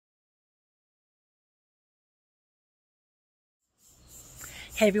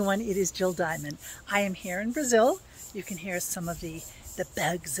Hey everyone, it is Jill Diamond. I am here in Brazil. You can hear some of the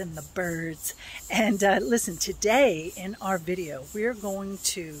bugs and the birds. And listen, today in our video, we're going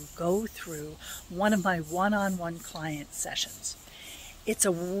to go through one of my one-on-one client sessions. It's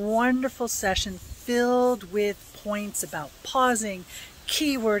a wonderful session filled with points about pausing,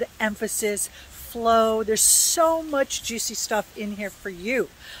 keyword emphasis, flow. There's so much juicy stuff in here for you,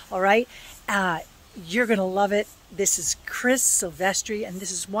 all right? You're going to love it. This is Chris Silvestri, and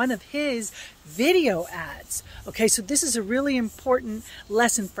this is one of his video ads. Okay, so this is a really important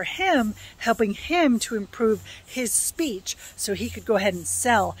lesson for him, helping him to improve his speech so he could go ahead and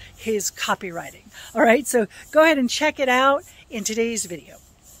sell his copywriting. All right, so go ahead and check it out in today's video.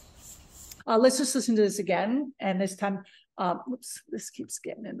 Let's just listen to this again, and this time, whoops, this keeps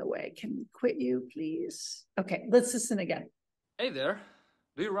getting in the way. Can we quit you, please? Okay, let's listen again. Hey there.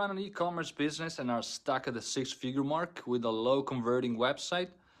 Do you run an e-commerce business and are stuck at the six-figure mark with a low converting website?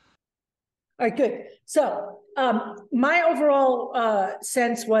 All right, good. So my overall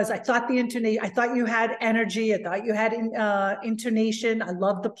sense was I thought you had energy. I thought you had intonation. I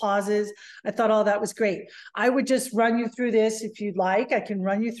loved the pauses. I thought all that was great. I would just run you through this if you'd like. I can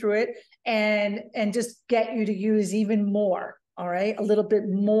run you through it and just get you to use even more. All right, a little bit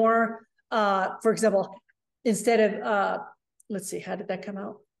more. For example, instead of let's see, how did that come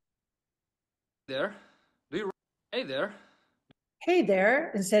out? There. Hey there. Hey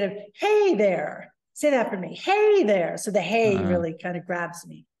there, instead of hey there. Say that for me. Hey there. So the hey really kind of grabs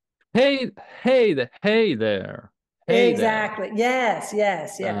me. Hey there. Hey exactly. there. Yes.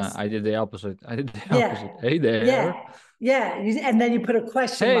 I did the opposite. Hey there. Yeah. And then you put a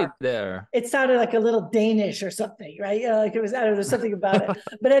question mark. There. It sounded like a little Danish or something, right? Like it was, I don't know, something about it.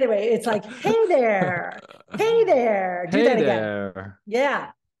 But anyway, it's like, hey there. Hey there. Do that again. There.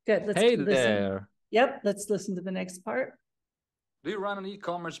 Yeah. Good. Let's listen. There. Yep. Let's listen to the next part. Do you run an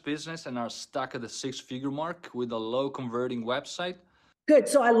e-commerce business and are stuck at the six-figure mark with a low converting website? Good.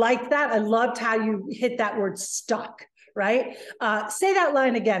 So I like that. I loved how you hit that word stuck, right? Say that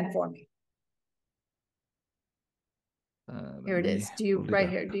line again for me. Here it is. Do you right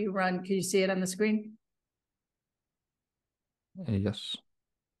here? Do you run? Can you see it on the screen? Yes.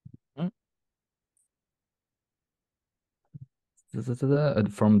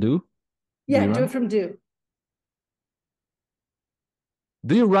 From do? Yeah, do it from do.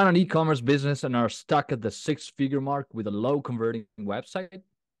 Do you run an e-commerce business and are stuck at the six-figure mark with a low converting website?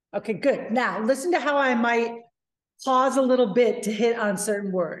 Okay, good. Now listen to how I might pause a little bit to hit on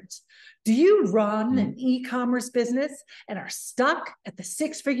certain words. Do you run an e-commerce business and are stuck at the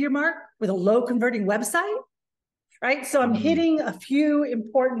six-figure mark with a low converting website? Right? So I'm hitting a few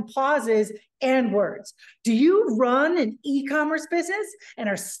important pauses and words. Do you run an e-commerce business and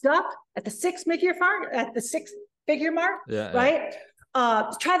are stuck at the six-figure mark? Yeah, right?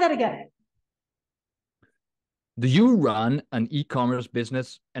 Try that again. Do you run an e-commerce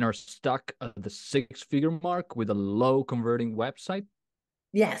business and are stuck at the six-figure mark with a low converting website?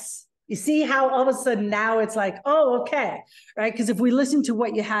 Yes. You see how all of a sudden now it's like, oh, okay, right? Because if we listen to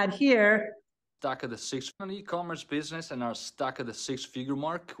what you had here, stuck at the e-commerce business and are stuck at the six-figure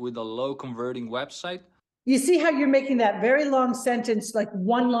mark with a low converting website. You see how you're making that very long sentence like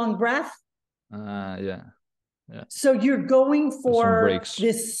one long breath? Yeah. So you're going for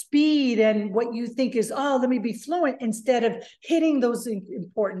this speed and what you think is, oh, let me be fluent instead of hitting those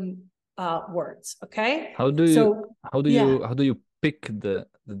important words. Okay. How do you pick the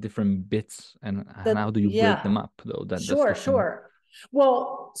different bits and how do you break them up though? Sure.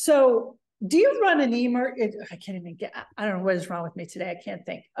 Well, so do you run an I can't even get, I don't know what is wrong with me today. I can't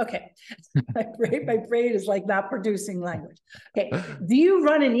think. Okay. my brain is like not producing language. Okay. Do you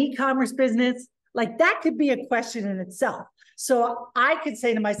run an e-commerce business? Like that could be a question in itself. So I could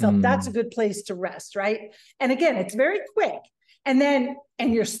say to myself, that's a good place to rest, right? And again, it's very quick. And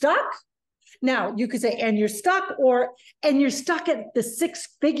you're stuck? Now you could say, and you're stuck, and you're stuck at the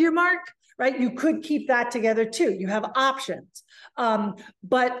six-figure mark, right? You could keep that together too. You have options.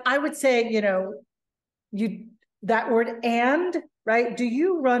 But I would say, that word and, right? Do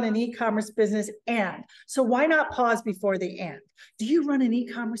you run an e-commerce business and? So why not pause before the and? Do you run an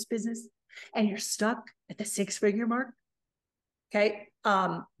e-commerce business and you're stuck at the six-figure mark? Okay.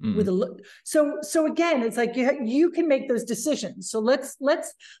 With so again, it's like you can make those decisions. So let's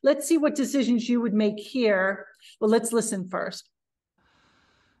see what decisions you would make here. Well, let's listen first.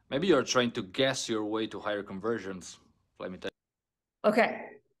 Maybe you're trying to guess your way to higher conversions. Let me tell you. Okay.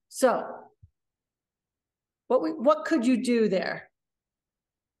 So what could you do there?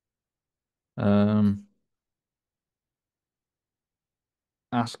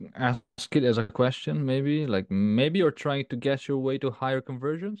 ask it as a question, maybe like maybe you're trying to guess your way to higher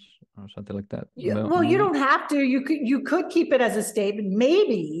conversions or something like that. Well, you Maybe. don't have to. You could keep it as a statement.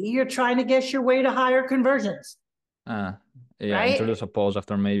 Maybe you're trying to guess your way to higher conversions, Ah, yeah. right? Introduce a pause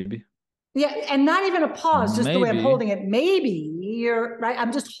after maybe. Yeah, and not even a pause, just the way I'm Maybe. holding it. Maybe you're right.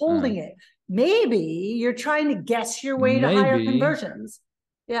 I'm just Uh, holding it. Maybe you're trying to guess your way to higher maybe. conversions.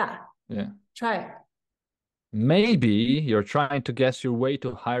 Yeah, Yeah. try it. Maybe you're trying to guess your way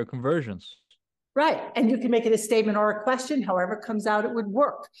to higher conversions. Right. And you can make it a statement or a question, however it comes out, it would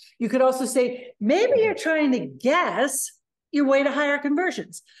work. You could also say, maybe you're trying to guess your way to higher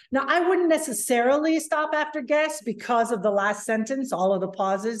conversions. Now, I wouldn't necessarily stop after guess because of the last sentence, all of the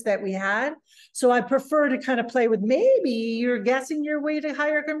pauses that we had. So I prefer to kind of play with maybe you're guessing your way to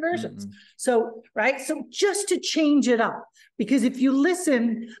higher conversions. Mm-mm. So, right. So just to change it up, because if you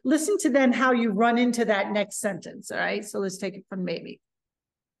listen to then how you run into that next sentence. All right. So let's take it from maybe.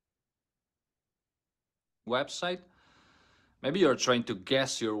 Website. Maybe you're trying to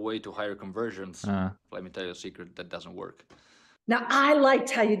guess your way to higher conversions. Uh, Let me tell you a secret, that doesn't work. Now, I liked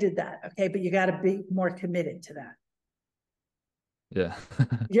how you did that, okay, but you got to be more committed to that. yeah.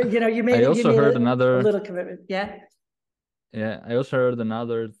 You made I it. You also made heard a another. little commitment. Yeah. Yeah, I also heard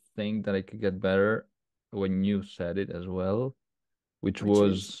another thing that I could get better when you said it as well, which Which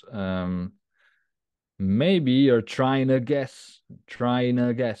is was maybe you're trying to guess,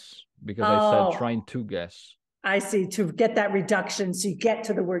 because I said trying oh, to guess. I see. To get that reduction, so you get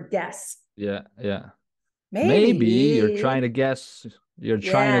to the word guess. Yeah, yeah. Maybe Maybe. you're trying to Yes.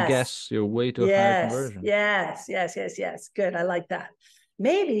 guess your way to higher Yes. conversions. Yes. Yes. Yes. Yes. Good. I like that.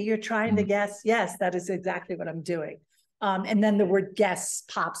 Maybe you're trying to Mm. guess. Yes, that is exactly what I'm doing. And then the word guess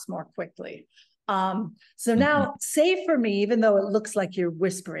pops more quickly. So Mm-mm. now say for me, even though it looks like you're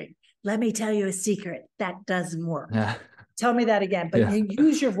whispering, let me tell you a secret. That doesn't work. Yeah, Tell me that again, but yeah. you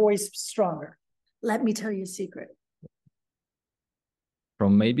use your voice stronger. Let me tell you a secret.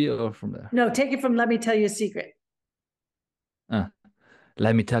 From maybe or from there. No, take it from let me tell you a secret. Uh,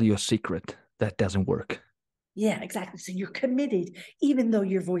 Let me tell you a secret. That doesn't work. Yeah, exactly. So you're committed, even though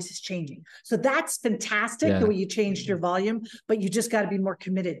your voice is changing. So that's fantastic the Yeah. way you changed your volume, but you just got to be more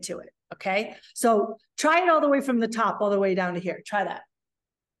committed to it. Okay. So try it all the way from the top, all the way down to here. Try that.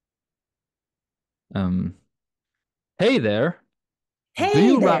 Um. Hey there. Do Hey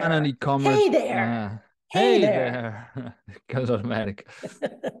you run an there. e-commerce? Hey there. Hey Hey there. there. It goes automatic.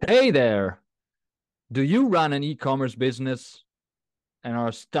 Hey there. Do you run an e-commerce business and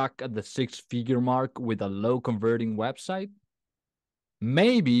are stuck at the six-figure mark with a low converting website?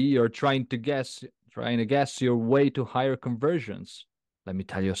 Maybe you're trying to guess your way to higher conversions. Let me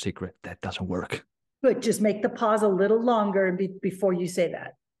tell you a secret. That doesn't work. Good. Just make the pause a little longer before you say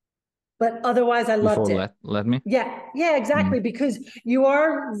that. But otherwise, I Before loved it. let me. Yeah, exactly. Mm, Because you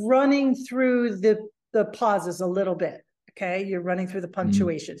are running through the pauses a little bit. Okay. You're running through the mm,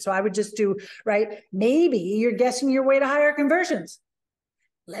 punctuation. So I would just do, right. Maybe you're guessing your way to higher conversions.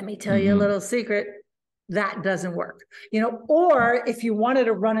 Let me tell you a mm, little secret. That doesn't work. mm. Or if you wanted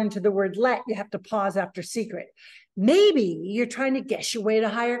to run into the word let, you have to pause after secret. Maybe you're trying to guess your way to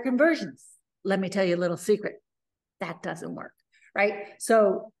higher conversions. Let me tell you a little secret. That doesn't work. Right.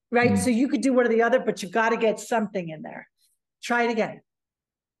 So, right. So Mm. you could do one or the other, but you got to get something in there. Try it again.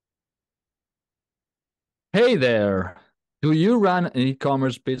 Hey there. Do you run an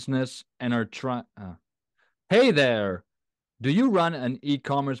e-commerce business and are trying? Hey there. Do you run an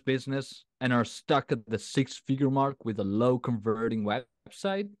e-commerce business and are stuck at the six-figure mark with a low converting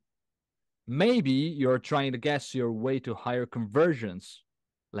website? Maybe you're trying to guess your way to higher conversions.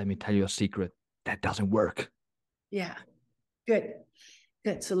 Let me tell you a secret. That doesn't work. Yeah. Good.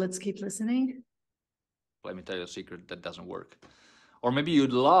 Good. So let's keep listening. Let me tell you a secret, that doesn't work. Or maybe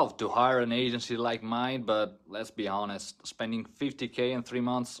you'd love to hire an agency like mine, but let's be honest, spending 50K in 3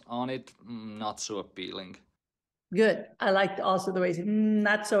 months on it, not so appealing. Good. I like also the way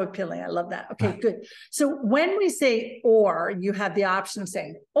not so appealing. I love that. Okay, good. So when we say or, you have the option of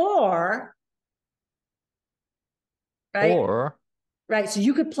saying or, right? Or, Right. So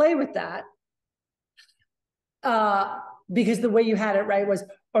you could play with that. Uh, because the way you had it right was,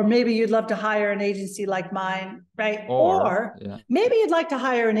 or maybe you'd love to hire an agency like mine, right? Or yeah. maybe you'd like to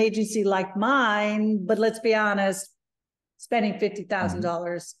hire an agency like mine, but let's be honest, spending Mhm.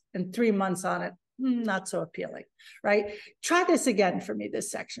 $50,000 and 3 months on it, not so appealing, right? Try this again for me,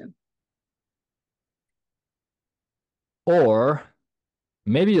 this section. Or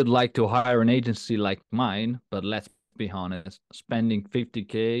maybe you'd like to hire an agency like mine, but let's be honest, spending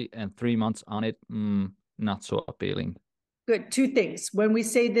 50K and 3 months on it, not so appealing. Good. Two things. When we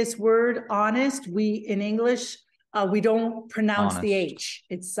say this word honest, we in English, We don't pronounce the Honest. H.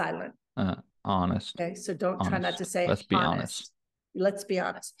 It's silent. Honest. Okay, so don't try not to say Let's be honest. honest. Let's be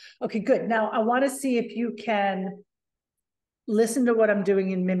honest. Okay, good. Now I want to see if you can listen to what I'm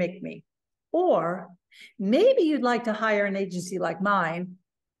doing and mimic me. Or maybe you'd like to hire an agency like mine,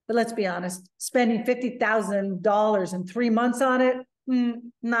 but let's be honest, spending $50,000 in 3 months on it,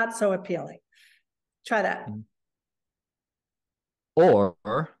 not so appealing. Try that. Or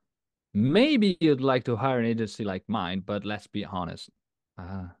maybe you'd like to hire an agency like mine, but let's be honest.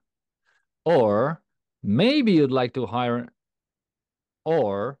 Or maybe you'd like to hire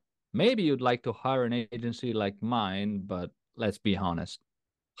an agency like mine, but let's be honest.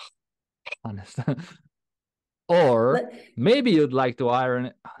 Or maybe you'd like to hire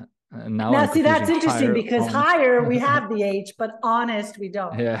an now see, that's interesting because hire, we have the H, but honest, we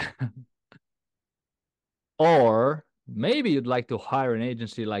don't. Yeah. Or maybe you'd like to hire an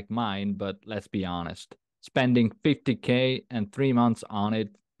agency like mine, but let's be honest. Spending $50K and 3 months on it,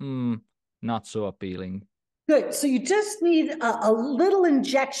 not so appealing. Good. So you just need a little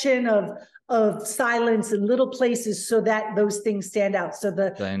injection of silence in little places so that those things stand out. So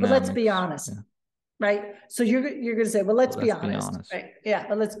but let's be honest, right? So you're going to say, well, let's be honest, right? Yeah,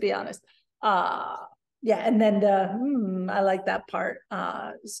 but let's be honest. Yeah, and then I like that part.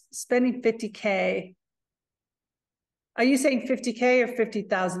 Spending $50K. Are you saying $50K or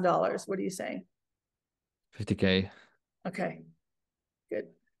 $50,000? What are you saying? $50K. Okay, good.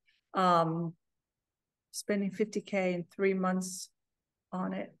 Spending $50K in 3 months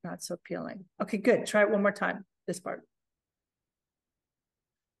on it, not so appealing. Okay, good. Try it one more time, this part.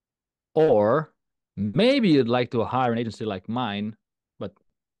 Or maybe you'd like to hire an agency like mine, but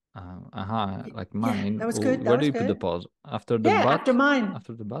like mine. Yeah, that was good. Where do you put the pause? After the but? After mine.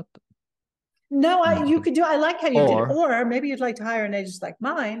 After the but? No, you could do, I like how you did. Or maybe you'd like to hire an agency like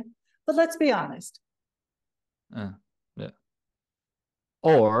mine, but let's be honest. Yeah.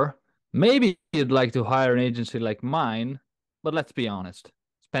 Or maybe you'd like to hire an agency like mine, but let's be honest.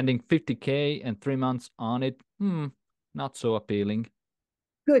 Spending $50K and 3 months on it, not so appealing.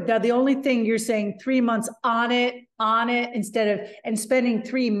 Good. Now, the only thing you're saying 3 months on it, instead of, and spending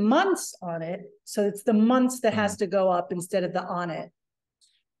 3 months on it. So it's the months that has to go up instead of the on it.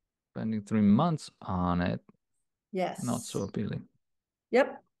 Spending 3 months on it. Yes. Not so appealing.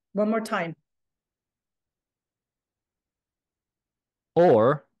 Yep. One more time.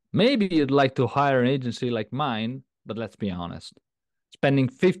 Or maybe you'd like to hire an agency like mine, but let's be honest. Spending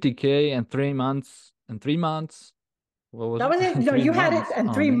 $50K and 3 months What was that was it? No, you had it.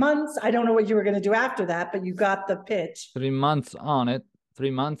 And 3 months. I don't know what you were going to do after that, but you got the pitch. 3 months on it.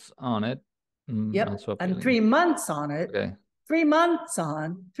 3 months on it. Yep. So and 3 months on it. Okay. 3 months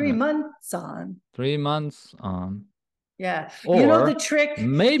on. 3 months on. 3 months on. Yeah. Or you know the trick.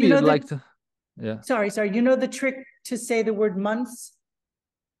 Maybe you'd like to. Yeah. Sorry. You know the trick to say the word months?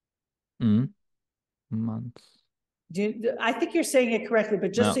 Months. I think you're saying it correctly,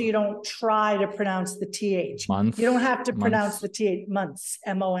 but just so you don't try to pronounce the TH. Months. You don't have to pronounce the TH. Months.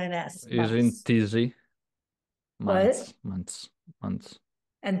 MONS. Using TZ. Months. What? Months.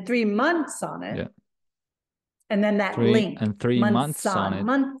 And 3 months on it. Yeah. And then that link. And 3 months on it.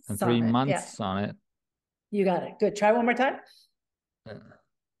 Months and 3 on months it. on it. You got it. Good. Try one more time.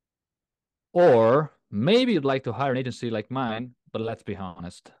 Or maybe you'd like to hire an agency like mine, but let's be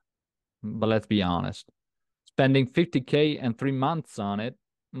honest. Spending $50K and 3 months on it,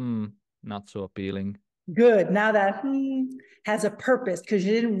 not so appealing. Good. Now that has a purpose because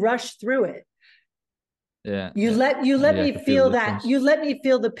you didn't rush through it. Yeah. You let me feel that. You let me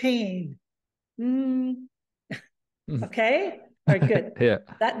feel the pain. Okay. All right. Good. Yeah.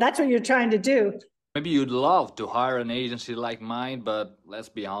 That's what you're trying to do. Maybe you'd love to hire an agency like mine, but let's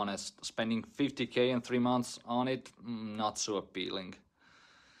be honest, spending $50K and 3 months on it, not so appealing.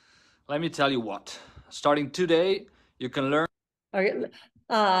 Let me tell you what, starting today, you can learn. Okay.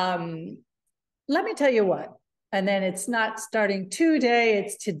 Let me tell you what, and then it's not starting today,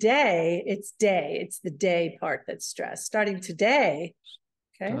 it's today, it's day. It's the day part that's stressed. Starting today.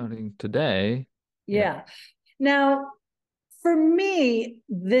 Okay. Starting today. Yeah. Now, for me,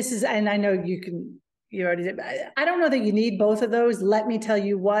 this is, and I know you already did, I don't know that you need both of those. Let me tell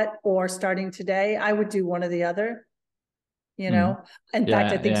you what, or starting today. I would do one or the other, In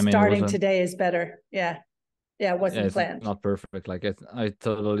fact, I think starting today is better. Yeah. Yeah. It wasn't planned. Not perfect. Like I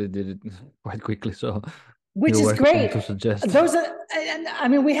totally did it quite quickly. So which is great. To suggest. Those are, I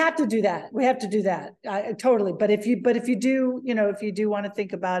mean, we have to do that. Totally. But if you do, if you do want to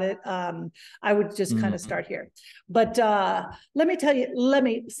think about it, I would just kind of start here. But let me tell you what.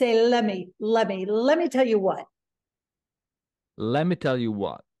 Let me tell you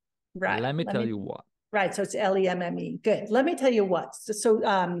what. Right. Let me tell you what. Right. So it's Lemme. Good. Let me tell you what.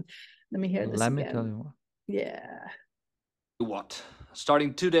 Let me hear this Let again. me tell you what. Yeah. What?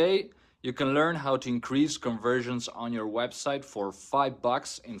 Starting today, you can learn how to increase conversions on your website for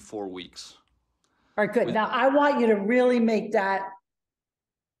 $5 in 4 weeks. All right, good. Now I want you to really make that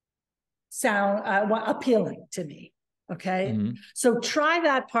sound appealing to me. Okay. Mhm. So try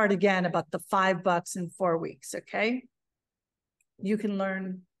that part again about the $5 in 4 weeks. Okay. You can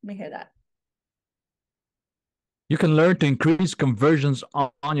learn. Let me hear that. You can learn to increase conversions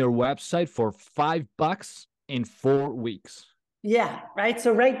on your website for $5 in 4 weeks. Yeah, right.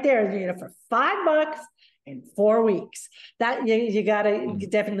 So right there, for $5 in 4 weeks, that you gotta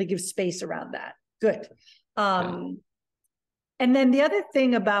definitely give space around that. Good. And then the other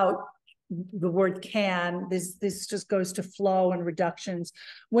thing about the word can, this just goes to flow and reductions.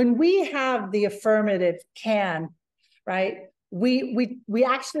 When we have the affirmative can, right? We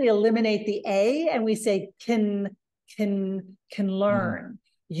actually eliminate the a and we say can learn.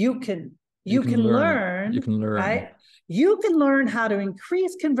 You can learn. You can learn. Right? You can learn how to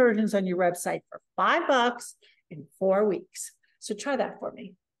increase conversions on your website for $5 in 4 weeks. So try that for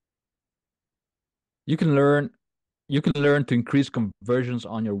me. You can learn to increase conversions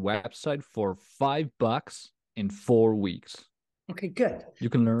on your website for $5 in 4 weeks. Okay, good. You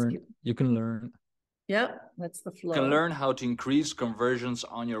can learn. Yep, that's the flow. You can learn how to increase conversions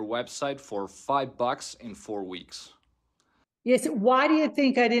on your website for $5 in 4 weeks. Yes, why do you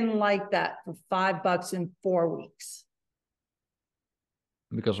think I didn't like that for $5 in 4 weeks?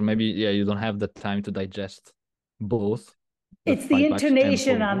 Because maybe, you don't have the time to digest both. It's the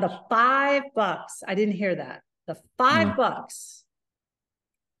intonation on the $5. I didn't hear that. The $5.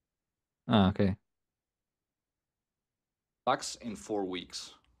 Okay. $5 in 4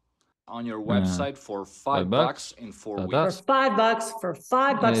 weeks. On your website for $5 in 4 weeks. For $5, for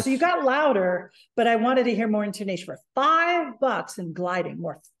 $5. Yes. So you got louder, but I wanted to hear more intonation. For $5 and gliding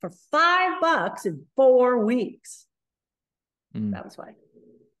more. For $5 in 4 weeks. That was why.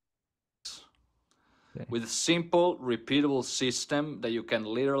 Okay. With a simple, repeatable system that you can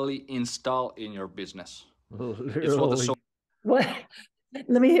literally install in your business. It's what the What?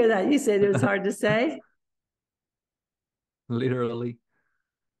 Let me hear that. You said it was hard to say. Literally.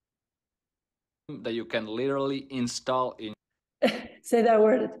 That you can literally install in. Say that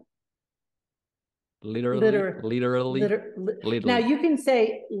word. Literally. Now you can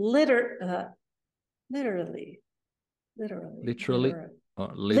say literally. Literally.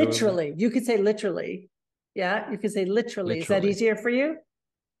 You could say literally. Yeah, you could say literally. Is that easier for you?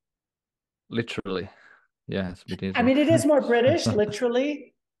 Literally. Yeah, it's a bit easier. I mean, it is more British,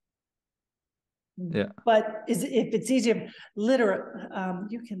 literally. Yeah. But if it's easier,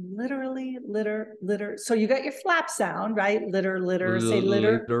 you can literally, So you got your flap sound, right? Say litter.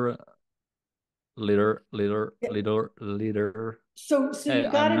 Litter. So you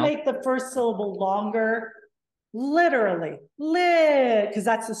got to make the first syllable longer. Literally, because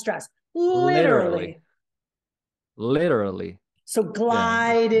that's the stress. Literally. So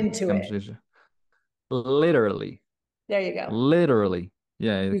glide into it. Easier. Literally. There you go. Literally.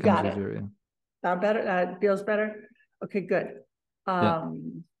 Yeah, you got easier, it. Yeah. Better. Feels better. Okay, good.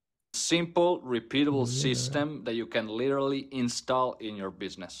 Simple, repeatable system that you can literally install in your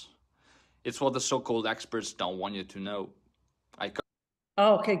business. It's what the so-called experts don't want you to know.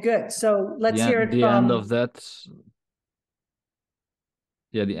 Okay, good. So let's hear it from... The end of that...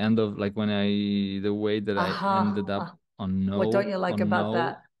 Yeah, the end of, like, the way that I ended up on no. What don't you like about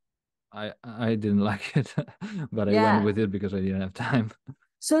that? I didn't like it, but I went with it because I didn't have time.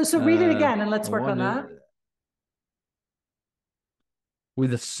 So read it again and let's work on that.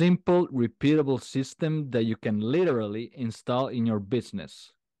 With a simple, repeatable system that you can literally install in your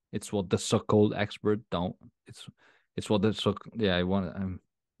business. It's what the so-called expert don't. It's what the I want.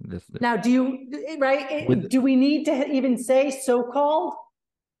 Now, do we need to even say so-called?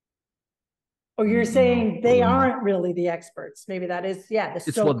 Or you're saying they aren't really the experts? Maybe that is,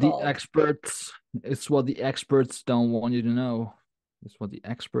 it's so-called. It's what the experts don't want you to know. It's what the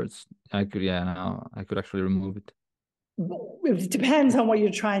experts. I could actually remove it. It depends on what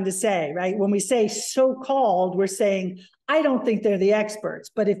you're trying to say, right? When we say so-called, we're saying I don't think they're the experts,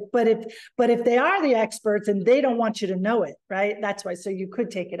 but if they are the experts and they don't want you to know it, right? That's why. So you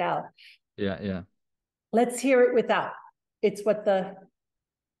could take it out. Yeah. Let's hear it without. It's what the...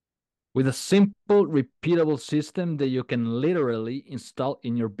 With a simple, repeatable system that you can literally install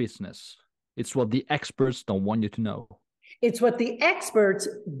in your business. It's what the experts don't want you to know. It's what the experts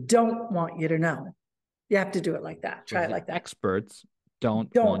don't want you to know. You have to do it like that. Try it like that. don't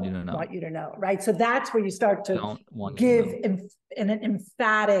want you to know. Want you to know, right? So that's where you start to Don't want give you to know. an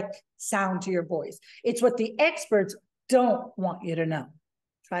emphatic sound to your voice. It's what the experts don't want you to know.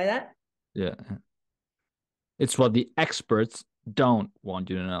 Try that. Yeah. It's what the experts don't want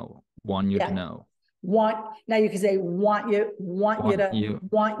you to know. Want you to know. Now you can say want you to know.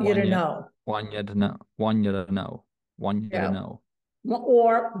 Want you to know. Want you to know. Want you to know.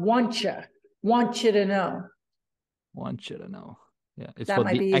 Or want you to know. Want you to know. Yeah. It's that what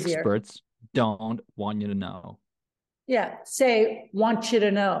might the be experts don't want you to know. Yeah. Say want you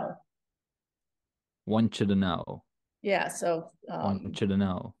to know. Want you to know. Yeah. So want you to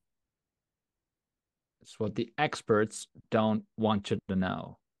know. It's what the experts don't want you to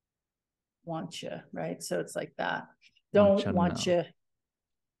know. Want you, right? So it's like that. Don't want you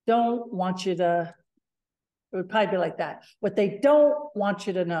to, it would probably be like that. What they don't want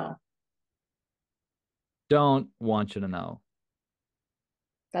you to know. Don't want you to know.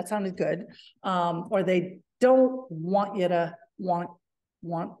 That sounded good. Or they don't want you to want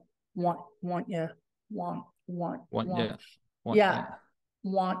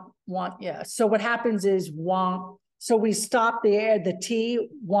yeah. So what happens is want. So we stop the air, the T,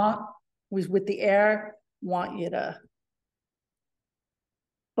 want, with the air, want you to.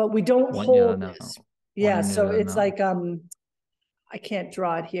 But we don't hold this. Yeah, so it's like, I can't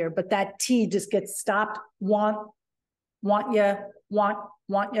draw it here, but that T just gets stopped. Want you.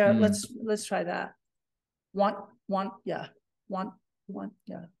 Let's try that. Want ya. Want ya. Want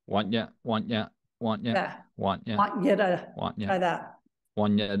ya. Yeah. Want you to. Try that.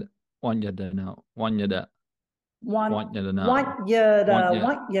 Want you to know. Want you to. Want you to know. Want you to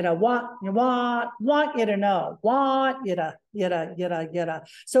know. Want you to.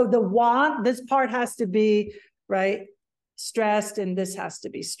 So the want, this part has to be right stressed, and this has to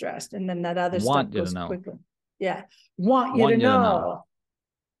be stressed, and then that other stuff goes quickly. Yeah. Want you to know.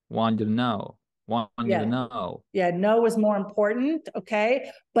 Want you to know. Want you to know. Yeah, know is more important,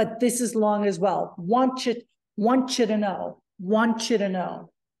 okay? But this is long as well. Want you to know. Want you to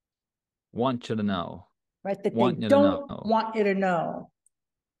know. Want you to know. Right? That they don't want you to know.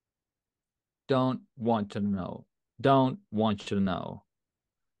 Don't want you to know. Don't want you to know.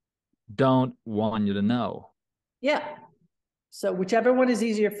 Don't want you to know. Yeah. So whichever one is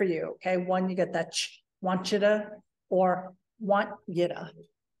easier for you, okay? One, you get that want you to, or want you to.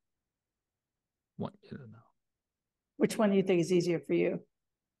 Want you to know. Which one do you think is easier for you?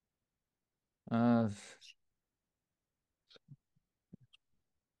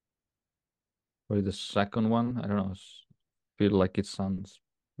 Probably the second one. I don't know. Feel like it sounds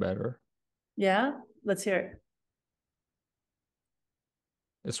better. Yeah, let's hear it.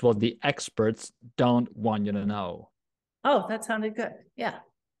 It's what the experts don't want you to know. Oh, that sounded good. Yeah.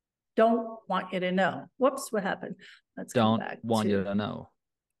 Don't want you to know. Whoops, what happened? Let's come back. Don't want you to know.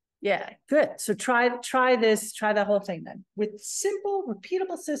 Yeah, good. So try this, try the whole thing then with simple,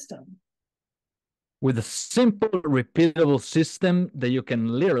 repeatable system. With a simple, repeatable system that you can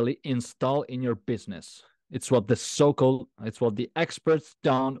literally install in your business. It's what the experts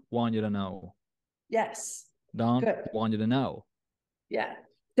don't want you to know. Yes. Don't want you to know. Yeah.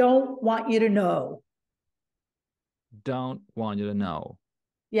 Don't want you to know. Don't want you to know.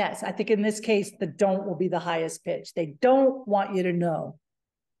 Yes, I think in this case, the don't will be the highest pitch. They don't want you to know.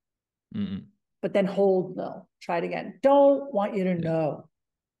 But then hold no. Try it again. Don't want you to know.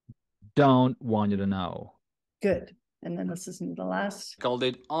 Don't want you to know. Good. And then let's listen to the last. Called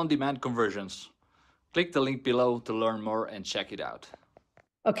it on-demand conversions. Click the link below to learn more and check it out.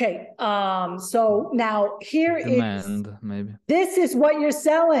 Okay. So now here Demand, maybe. This is what you're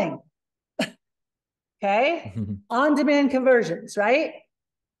selling. Okay. On-demand conversions, right?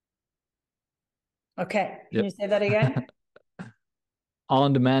 Okay. Can you say that again?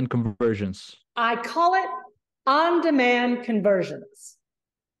 On-demand conversions. I call it on-demand conversions.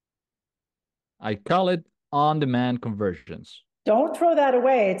 I call it on-demand conversions. Don't throw that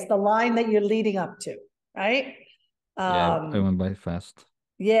away. It's the line that you're leading up to, right? Yeah, I went by fast.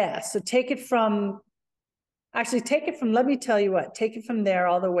 Yeah, so take it from, let me tell you what, take it from there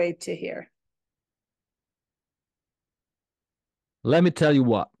all the way to here. Let me tell you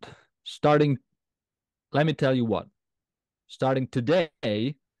what, starting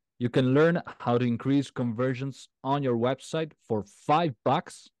today, you can learn how to increase conversions on your website for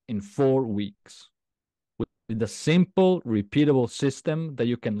 $5 in 4 weeks with a simple, repeatable system that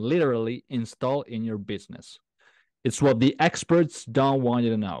you can literally install in your business. It's what the experts don't want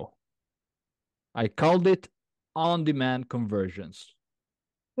you to know. I called it on-demand conversions.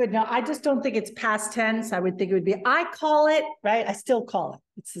 Good. No, I just don't think it's past tense. I would think it would be, I call it, right? I still call it.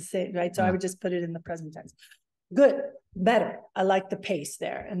 It's the same, right? So I would just put it in the present tense. Good. Better. I like the pace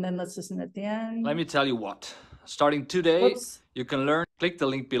there. And then let's listen at the end. Let me tell you what. Starting today, Whoops. you can learn. Click the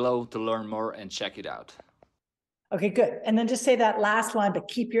link below to learn more and check it out. Okay, good. And then just say that last line, but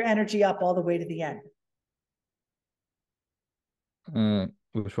keep your energy up all the way to the end.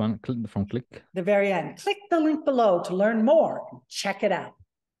 Which one? From click? The very end. Click the link below to learn more. Check it out.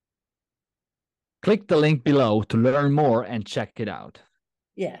 Click the link below to learn more and check it out.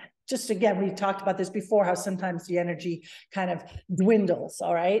 Yeah. Just again, we talked about this before, how sometimes the energy kind of dwindles.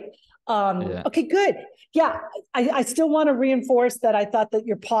 All right. Yeah. Okay, good. Yeah. I still want to reinforce that I thought that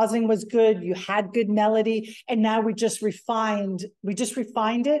your pausing was good. You had good melody. And now we just refined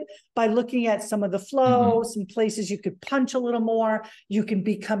it by looking at some of the flow, some places you could punch a little more. You can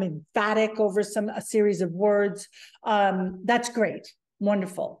become emphatic over a series of words. That's great.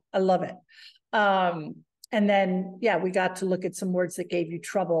 Wonderful. I love it. And then, yeah, we got to look at some words that gave you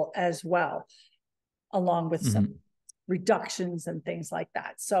trouble as well, along with some reductions and things like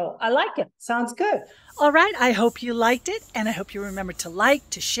that. So I like it. Sounds good. All right. I hope you liked it. And I hope you remember to like,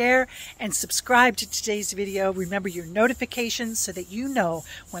 to share, and subscribe to today's video. Remember your notifications so that you know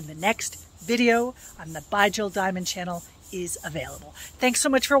when the next video on the By Jill Diamond channel is available. Thanks so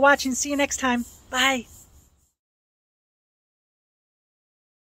much for watching. See you next time. Bye.